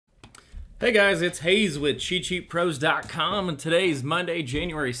Hey guys, it's Hayes with CheatSheetPros.com, and today's Monday,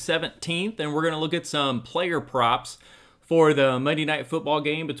 January 17th, and we're going to look at some player props for the Monday Night Football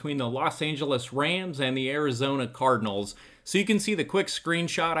game between the Los Angeles Rams and the Arizona Cardinals. So you can see the quick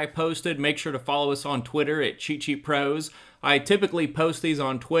screenshot I posted. Make sure to follow us on Twitter at CheatSheetPros. I typically post these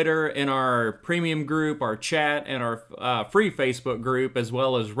on Twitter in our premium group, our chat, and our free Facebook group, as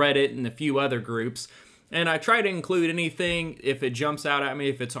well as Reddit and a few other groups. And I try to include anything if it jumps out at me,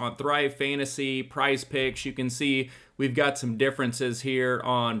 if it's on Thrive Fantasy, Prize Picks. You can see we've got some differences here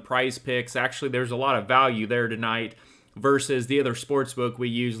on Prize Picks. Actually, there's a lot of value there tonight versus the other sportsbook we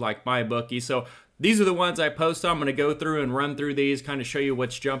use like MyBookie. So these are the ones I post on. I'm going to go through and run through these, kind of show you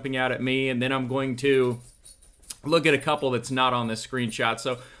what's jumping out at me, and then I'm going to look at a couple that's not on this screenshot.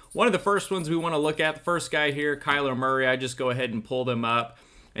 So one of the first ones we want to look at, the first guy here, Kyler Murray, I just go ahead and pull them up.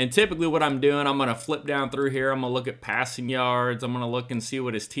 And typically what I'm doing, I'm going to flip down through here. I'm going to look at passing yards. I'm going to look and see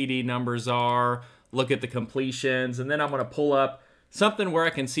what his TD numbers are, look at the completions, and then I'm going to pull up something where I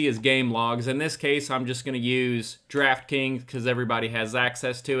can see his game logs. In this case, I'm just going to use DraftKings because everybody has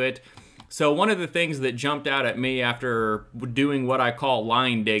access to it. So one of the things that jumped out at me after doing what I call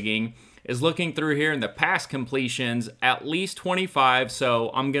line digging is looking through here in the pass completions, at least 25.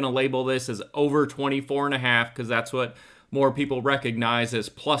 So I'm going to label this as over 24.5 because that's what more people recognize as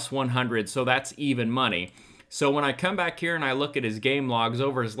plus 100, so that's even money. So when I come back here and I look at his game logs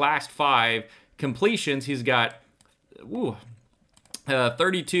over his last 5 completions, he's got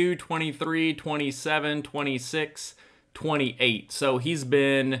 32, 23, 27, 26, 28. So he's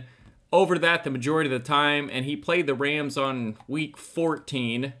been over that the majority of the time, and he played the Rams on week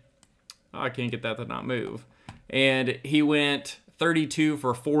 14. Oh, I can't get that to not move. And he went 32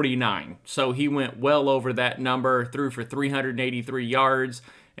 for 49. So he went well over that number, threw for 383 yards,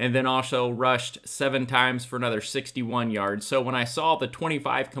 and then also rushed 7 times for another 61 yards. So when I saw the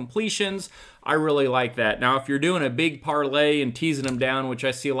 25 completions, I really like that. Now, if you're doing a big parlay and teasing them down, which I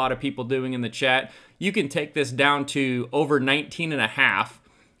see a lot of people doing in the chat, you can take this down to over 19.5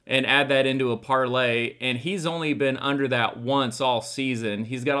 and add that into a parlay, and he's only been under that once all season.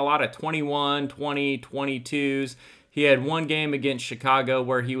 He's got a lot of 21, 20, 22s. He had one game against Chicago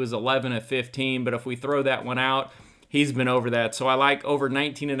where he was 11 of 15, but if we throw that one out, he's been over that. So I like over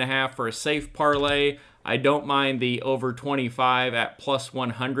 19.5 for a safe parlay. I don't mind the over 25 at plus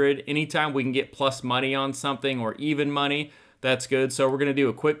 100. Anytime we can get plus money on something or even money, that's good. So we're going to do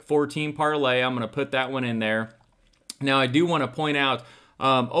a quick 14 parlay. I'm going to put that one in there. Now I do want to point out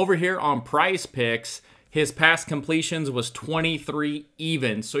over here on Prize Picks, his pass completions was 23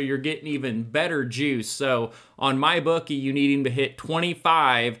 even, so you're getting even better juice. So on MyBookie, you need him to hit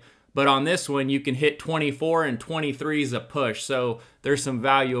 25, but on this one, you can hit 24, and 23 is a push. So there's some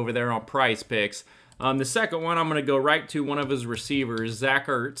value over there on Prize Picks. The second one, I'm going to go right to one of his receivers, Zach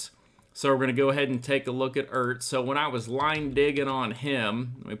Ertz. So we're going to go ahead and take a look at Ertz. So when I was line digging on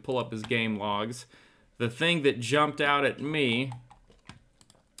him, let me pull up his game logs. The thing that jumped out at me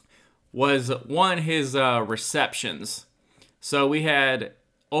was one, his receptions. So we had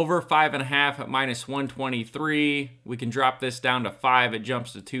over 5.5 at minus 123. We can drop this down to 5. It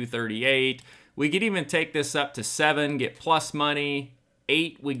jumps to 238. We could even take this up to 7, get plus money.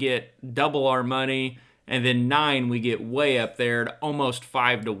 8, we get double our money. And then 9, we get way up there to almost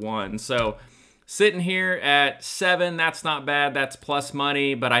 5 to 1. So sitting here at 7, that's not bad. That's plus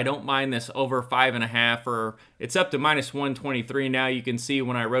money, but I don't mind this over 5.5, or it's up to minus 123 now. You can see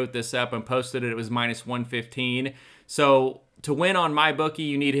when I wrote this up and posted it, it was minus 115. So to win on MyBookie,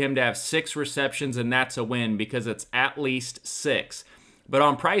 you need him to have 6 receptions, and that's a win because it's at least 6. But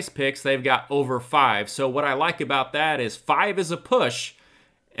on Prize Picks, they've got over 5. So what I like about that is 5 is a push,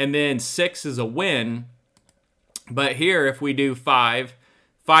 and then 6 is a win. But here, if we do 5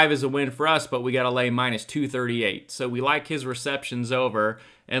 is a win for us, but we got to lay minus 238. So we like his receptions over.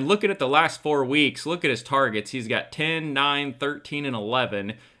 And looking at the last 4 weeks, look at his targets. He's got 10, 9, 13, and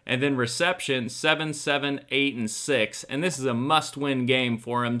 11. And then reception, 7, 7, 8, and 6. And this is a must-win game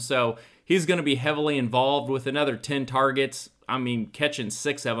for him. So he's going to be heavily involved with another 10 targets. I mean, catching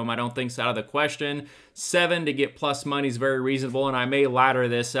 6 of them, I don't think is out of the question. 7 to get plus money is very reasonable. And I may ladder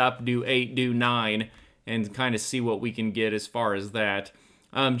this up, do 8, do 9, and kind of see what we can get as far as that.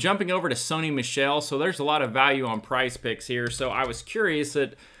 Jumping over to Sony Michel, so there's a lot of value on Prize Picks here. So I was curious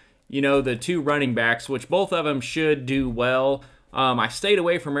that, the 2 running backs, which both of them should do well. I stayed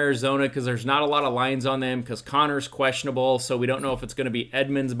away from Arizona because there's not a lot of lines on them because Connor's questionable, so we don't know if it's going to be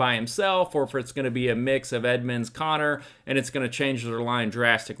Edmonds by himself or if it's going to be a mix of Edmonds, Connor, and it's going to change their line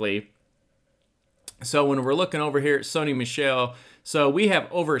drastically. So when we're looking over here at Sony Michel, so we have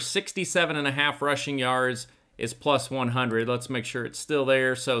over 67.5 rushing yards is plus 100. Let's make sure it's still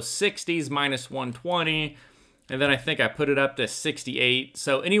there. So 60's minus 120. And then I think I put it up to 68.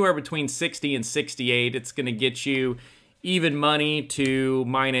 So anywhere between 60 and 68, it's going to get you even money to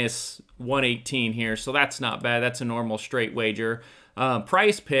minus 118 here. So that's not bad. That's a normal straight wager.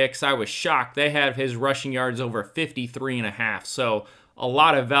 Price Picks, I was shocked. They have his rushing yards over 53.5. So a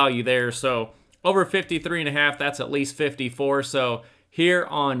lot of value there. So over 53.5, that's at least 54. So here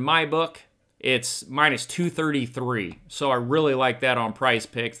on MyBook, it's minus 233. So I really like that on Price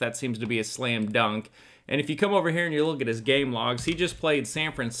Picks. That seems to be a slam dunk. And if you come over here and you look at his game logs, he just played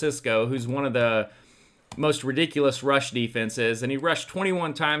San Francisco, who's one of the most ridiculous rush defenses, and he rushed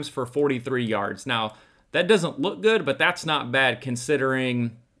 21 times for 43 yards. Now, that doesn't look good, but that's not bad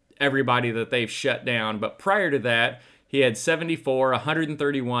considering everybody that they've shut down. But prior to that, he had 74,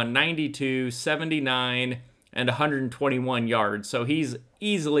 131, 92, 79, and 121 yards. So he's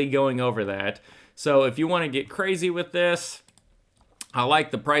easily going over that. So if you want to get crazy with this, I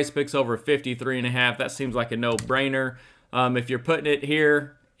like the Price Picks over 53.5. That seems like a no-brainer. If you're putting it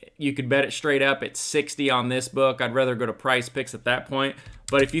here, you could bet it straight up at 60 on this book. I'd rather go to Price Picks at that point.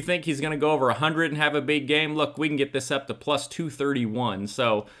 But if you think he's going to go over 100 and have a big game, look, we can get this up to plus 231.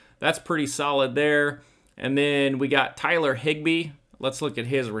 So that's pretty solid there. And then we got Tyler Higbee. Let's look at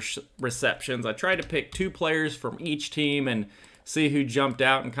his receptions. I tried to pick 2 players from each team and see who jumped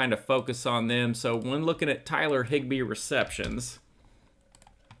out and kind of focus on them. So when looking at Tyler Higbee receptions,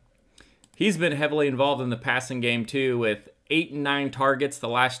 he's been heavily involved in the passing game too, with 8 and 9 targets the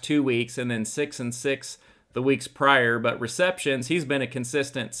last 2 weeks and then 6 and 6 the weeks prior. But receptions, he's been a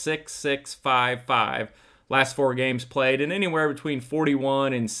consistent 6, 6, 5, 5 last 4 games played, and anywhere between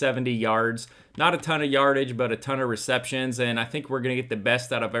 41 and 70 yards. Not a ton of yardage, but a ton of receptions, and I think we're going to get the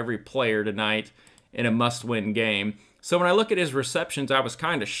best out of every player tonight in a must-win game. So when I look at his receptions, I was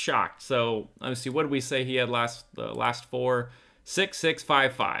kind of shocked. So let me see, what did we say he had the last 4? 6, 6,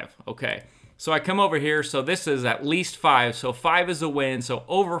 5, 5. Okay. So I come over here, so this is at least 5, so 5 is a win, so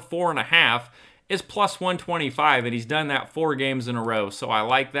over 4.5 is plus 125, and he's done that 4 games in a row. So I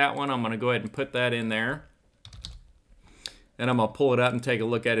like that one. I'm going to go ahead and put that in there. And I'm going to pull it up and take a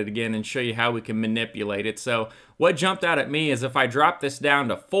look at it again and show you how we can manipulate it. So what jumped out at me is if I drop this down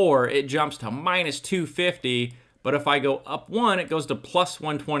to 4, it jumps to minus 250. But if I go up 1, it goes to plus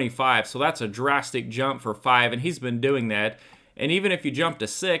 125. So that's a drastic jump for 5, and he's been doing that. And even if you jump to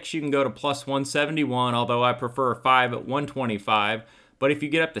 6, you can go to plus 171, although I prefer 5 at 125. But if you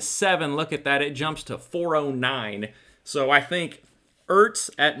get up to 7, look at that, it jumps to 409. So I think Ertz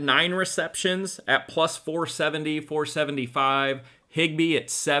at 9 receptions at plus 470, 475. Higbee at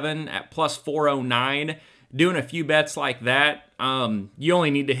 7 at plus 409. Doing a few bets like that, you only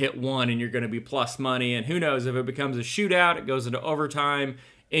need to hit 1 and you're going to be plus money. And who knows, if it becomes a shootout, it goes into overtime,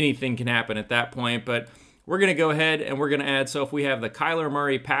 anything can happen at that point. But we're going to go ahead and we're going to add, so if we have the Kyler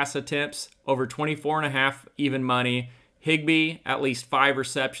Murray pass attempts over 24.5 even money, Higbee at least 5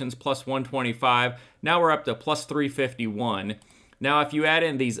 receptions plus 125, now we're up to plus 351. Now if you add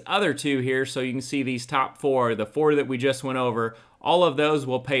in these other 2 here, so you can see these top 4, the 4 that we just went over, all of those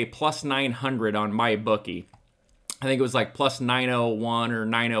will pay plus 900 on MyBookie. I think it was like plus 901 or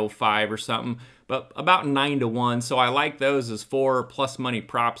 905 or something, but about 9 to 1. So I like those as 4 plus money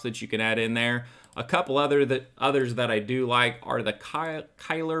props that you can add in there. A couple others that I do like are the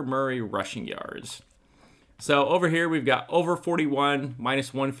Kyler Murray rushing yards. So over here we've got over 41,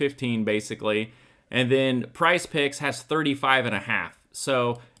 minus 115 basically. And then Price Picks has 35.5.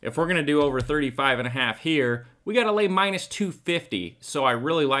 So if we're going to do over 35.5 here, we got to lay minus 250. So I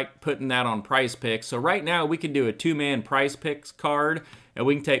really like putting that on Price Picks. So right now we can do a 2-man Price Picks card, and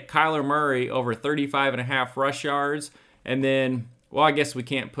we can take Kyler Murray over 35.5 rush yards. And then, well, I guess we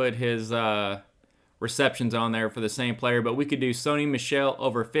can't put his receptions on there for the same player, but we could do Sony Michel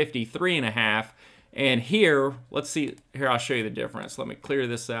over 53.5. And here, let's see, here I'll show you the difference. Let me clear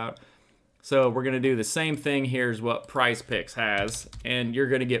this out. So we're going to do the same thing here as what Price Picks has, and you're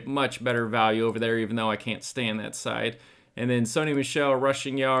going to get much better value over there, even though I can't stand that side. And then Sony Michel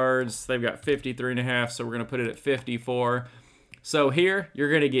rushing yards, they've got 53.5, so we're going to put it at 54. So here,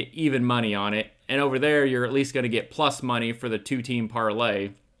 you're going to get even money on it, and over there, you're at least going to get plus money for the 2-team parlay.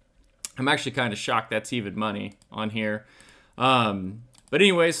 I'm actually kind of shocked that's even money on here. But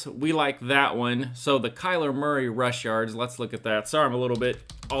anyways, we like that one. So the Kyler Murray rush yards, let's look at that. Sorry, I'm a little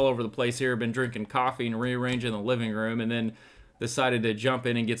bit all over the place here. I've been drinking coffee and rearranging the living room, and then decided to jump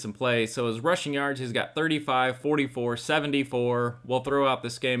in and get some play. So his rushing yards, he's got 35, 44, 74. We'll throw out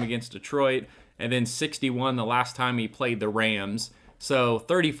this game against Detroit, and then 61 the last time he played the Rams. So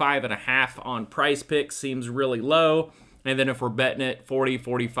 35.5 on Price Picks seems really low. And then if we're betting it, 40,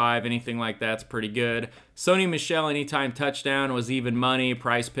 45, anything like that's pretty good. Sony Michel anytime touchdown was even money.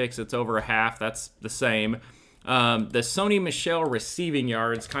 Price Picks, it's over a half. That's the same. The Sony Michel receiving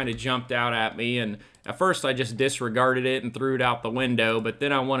yards kind of jumped out at me, and at first I just disregarded it and threw it out the window, but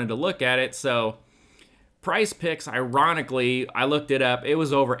then I wanted to look at it. So Price Picks, ironically, I looked it up. It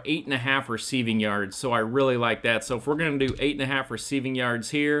was over 8.5 receiving yards, so I really like that. So if we're going to do 8.5 receiving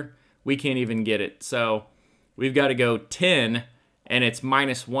yards here, we can't even get it. So we've got to go 10, and it's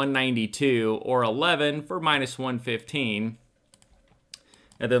minus 192, or 11 for minus 115.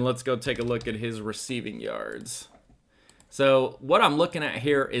 And then let's go take a look at his receiving yards. So what I'm looking at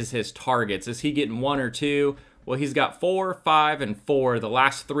here is his targets. Is he getting 1 or 2? Well, he's got 4, 5, and 4 the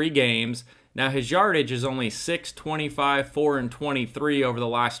last 3 games. Now, his yardage is only 6, 25, 4, and 23 over the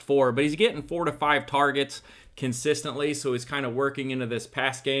last 4, but he's getting 4 to 5 targets consistently, so he's kind of working into this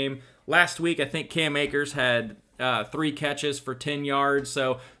pass game. Last week, I think Cam Akers had 3 catches for 10 yards,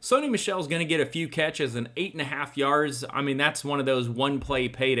 so Sony Michel's going to get a few catches and 8.5 yards. I mean, that's one of those one-play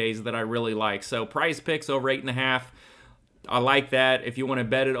paydays that I really like. So Price Picks over 8.5, I like that. If you want to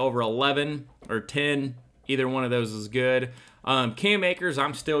bet it over 11 or 10, either one of those is good. Cam Akers,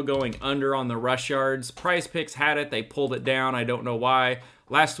 I'm still going under on the rush yards. Price Picks had it. They pulled it down. I don't know why.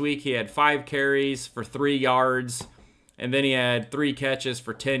 Last week, he had 5 carries for 3 yards, and then he had 3 catches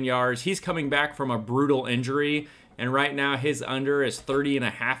for 10 yards. He's coming back from a brutal injury, and right now his under is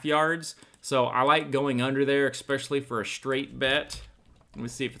 30.5 yards. So I like going under there, especially for a straight bet. Let me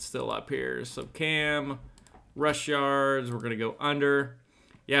see if it's still up here. So Cam, rush yards, we're going to go under.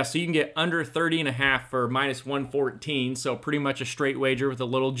 Yeah, so you can get under 30.5 for minus 114, so pretty much a straight wager with a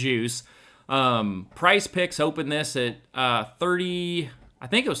little juice. Price Picks opened this at 30, I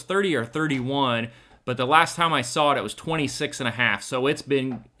think it was 30 or 31, but the last time I saw it, it was 26.5, so it's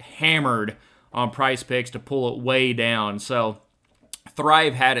been hammered on Price Picks to pull it way down. So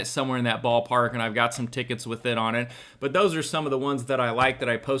Thrive had it somewhere in that ballpark, and I've got some tickets with it on it. But those are some of the ones that I like that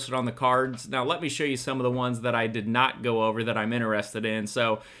I posted on the cards. Now, let me show you some of the ones that I did not go over that I'm interested in.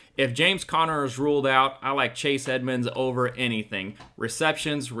 So, if James Conner is ruled out, I like Chase Edmonds over anything.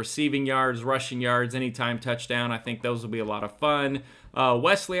 Receptions, receiving yards, rushing yards, anytime touchdown. I think those will be a lot of fun.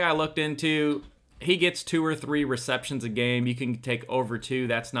 Wesley, I looked into. He gets 2 or 3 receptions a game. You can take over 2.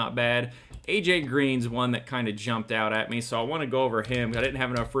 That's not bad. AJ Green's one that kind of jumped out at me, so I want to go over him. I didn't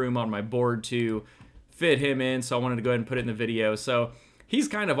have enough room on my board to fit him in, so I wanted to go ahead and put it in the video. So he's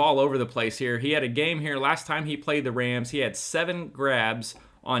kind of all over the place here. He had a game here last time he played the Rams. He had 7 grabs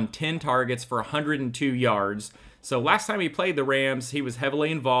on 10 targets for 102 yards. So last time he played the Rams, he was heavily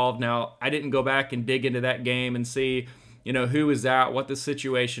involved. Now, I didn't go back and dig into that game and see, who was out, what the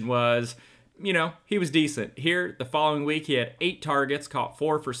situation was. He was decent. Here, the following week, he had 8 targets, caught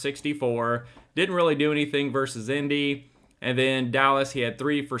 4 for 64. Didn't really do anything versus Indy. And then Dallas, he had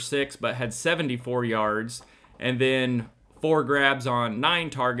 3 for 6, but had 74 yards. And then 4 grabs on 9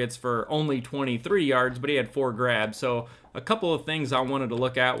 targets for only 23 yards, but he had 4 grabs. So a couple of things I wanted to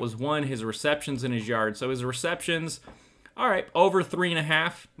look at was, one, his receptions and his yards. So his receptions, all right, over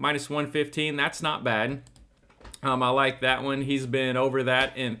 3.5, minus 115. That's not bad. I like that one. He's been over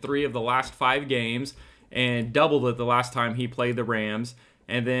that in 3 of the last 5 games and doubled it the last time he played the Rams.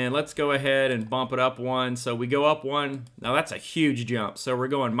 And then let's go ahead and bump it up 1. So we go up 1. Now that's a huge jump. So we're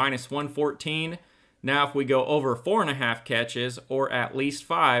going minus 114. Now if we go over 4.5 catches or at least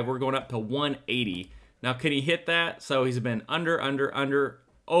 5, we're going up to 180. Now can he hit that? So he's been under,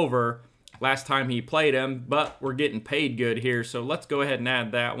 over last time he played him, but we're getting paid good here. So let's go ahead and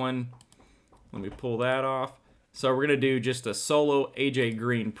add that one. Let me pull that off. So we're going to do just a solo AJ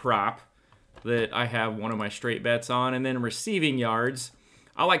Green prop that I have one of my straight bets on. And then receiving yards.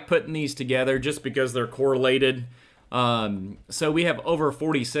 I like putting these together just because they're correlated. So we have over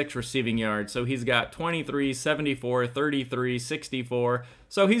 46 receiving yards. So he's got 23, 74, 33, 64.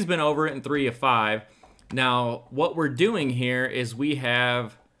 So he's been over it in 3 of 5. Now, what we're doing here is we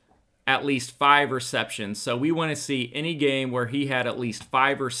have at least 5 receptions. So we want to see any game where he had at least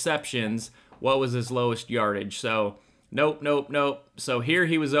 5 receptions. What was his lowest yardage? So, nope. So here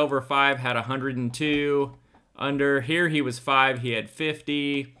he was over 5, had 102. Under, here he was 5, he had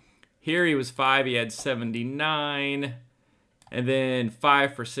 50. Here he was 5, he had 79. And then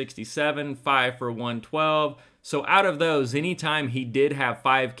 5 for 67, 5 for 112. So out of those, anytime he did have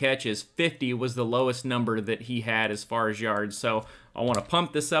 5 catches, 50 was the lowest number that he had as far as yards. So I want to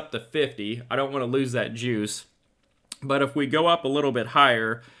pump this up to 50. I don't want to lose that juice. But if we go up a little bit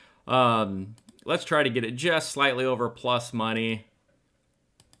higher, let's try to get it just slightly over plus money.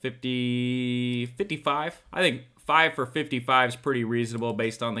 50, 55. I think 5 for 55 is pretty reasonable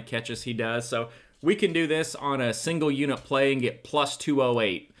based on the catches he does. So we can do this on a single unit play and get plus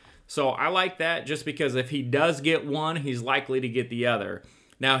 208. So I like that just because if he does get one, he's likely to get the other.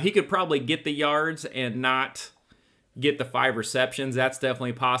 Now, he could probably get the yards and not get the 5 receptions. That's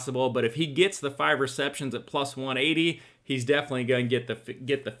definitely possible. But if he gets the 5 receptions at plus 180, he's definitely going to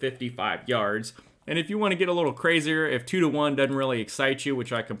get the 55 yards. And if you want to get a little crazier, if 2-to-1 doesn't really excite you,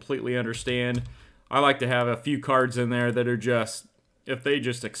 which I completely understand, I like to have a few cards in there that are just, if they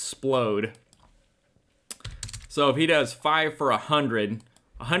just explode. So if he does 5 for 100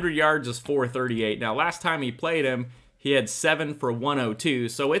 yards is 438. Now, last time he played him, he had 7 for 102.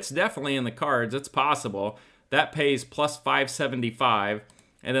 So it's definitely in the cards. It's possible. That pays plus 575.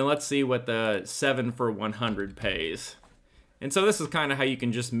 And then let's see what the 7 for 100 pays. And so this is kind of how you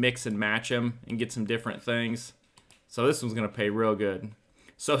can just mix and match them and get some different things. So this one's going to pay real good.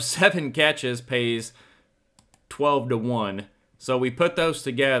 So 7 catches pays 12-to-1. So we put those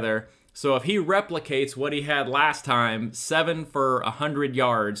together. So if he replicates what he had last time, 7 for 100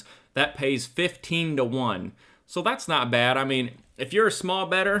 yards, that pays 15-to-1. So that's not bad. I mean, if you're a small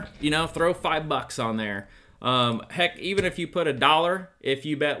bettor, you know, throw $5 on there. Heck, even if you put $1, if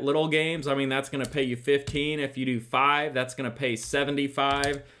you bet little games, I mean, that's going to pay you 15. If you do 5, that's going to pay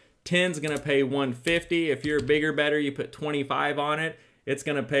 75. 10's going to pay 150. If you're a bigger bettor, you put 25 on it, it's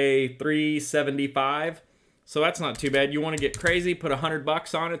going to pay 375. So that's not too bad. You want to get crazy, put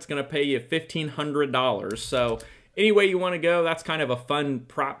 $100 on it, it's going to pay you $1,500. So any way you want to go, that's kind of a fun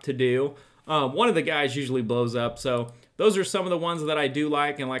prop to do. One of the guys usually blows up. So those are some of the ones that I do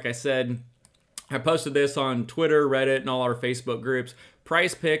like. And like I said, I posted this on Twitter, Reddit, and all our Facebook groups.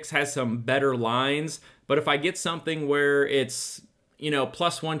 Prize Picks has some better lines, but if I get something where it's, you know,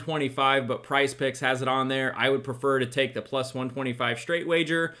 plus 125, but Prize Picks has it on there, I would prefer to take the plus 125 straight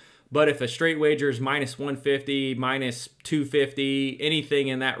wager. But if a straight wager is minus 150, minus 250, anything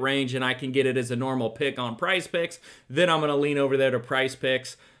in that range, and I can get it as a normal pick on Prize Picks, then I'm going to lean over there to Prize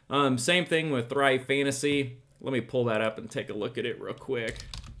Picks. Same thing with Thrive Fantasy. Let me pull that up and take a look at it real quick.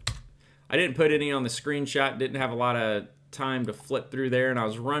 I didn't put any on the screenshot, didn't have a lot of time to flip through there, and I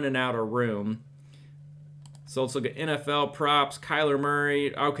was running out of room. So let's look at NFL props, Kyler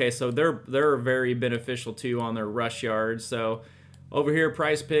Murray. Okay, so they're very beneficial too on their rush yards. So over here,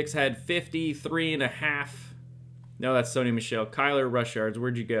 Prize Picks had 53.5. No, that's Sony Michel. Kyler rush yards,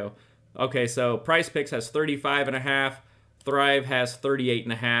 where'd you go? Okay, so Prize Picks has 35.5. Thrive has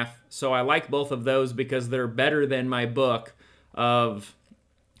 38.5. So I like both of those because they're better than my book of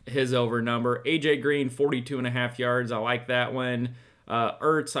his over number. AJ Green, 42.5 yards. I like that one.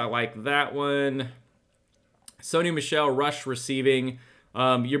 Ertz, I like that one. Sony Michel, rush receiving.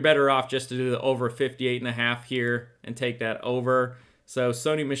 You're better off just to do the over 58.5 here and take that over. So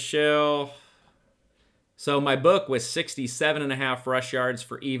Sony Michel. So my book was 67.5 rush yards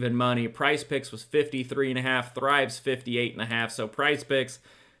for even money. Prize Picks was 53.5. Thrive's 58.5. So Prize Picks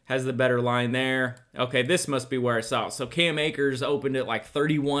has the better line there. Okay, this must be where I saw it. So Cam Akers opened at like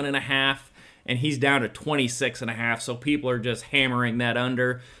 31.5, and he's down to 26.5. So people are just hammering that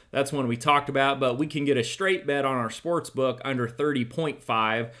under. That's one we talked about, but we can get a straight bet on our sports book under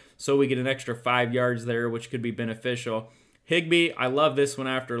 30.5, so we get an extra 5 yards there, which could be beneficial. Higbee, I love this one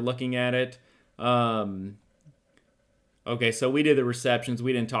after looking at it. Okay, so we did the receptions.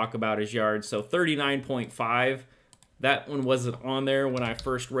 We didn't talk about his yards. So 39.5. That one wasn't on there when I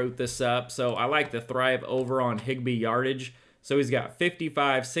first wrote this up. So I like the Thrive over on Higbee yardage. So he's got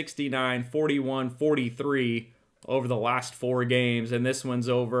 55, 69, 41, 43 over the last 4 games. And this one's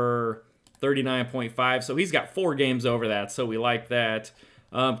over 39.5. So he's got 4 games over that. So we like that.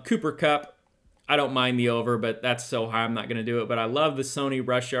 Cooper Kupp, I don't mind the over, but that's so high I'm not going to do it. But I love the Sony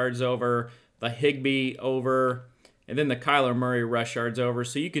rush yards over, the Higbee over, and then the Kyler Murray rush yards over.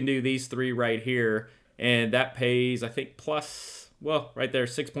 So you can do these 3 right here. And that pays, I think, plus, well, right there,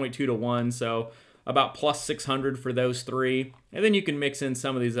 6.2-to-1. So about plus 600 for those 3. And then you can mix in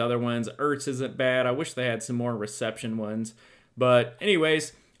some of these other ones. Ertz isn't bad. I wish they had some more reception ones. But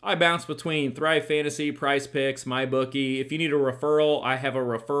anyways, I bounce between Thrive Fantasy, Prize Picks, MyBookie. If you need a referral, I have a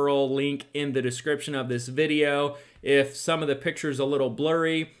referral link in the description of this video. If some of the picture's a little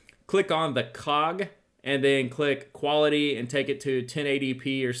blurry, click on the cog and then click quality and take it to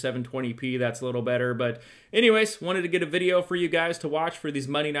 1080p or 720p. That's a little better. But anyways, wanted to get a video for you guys to watch for these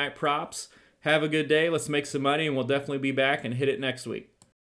Monday night props. Have a good day. Let's make some money, and we'll definitely be back and hit it next week.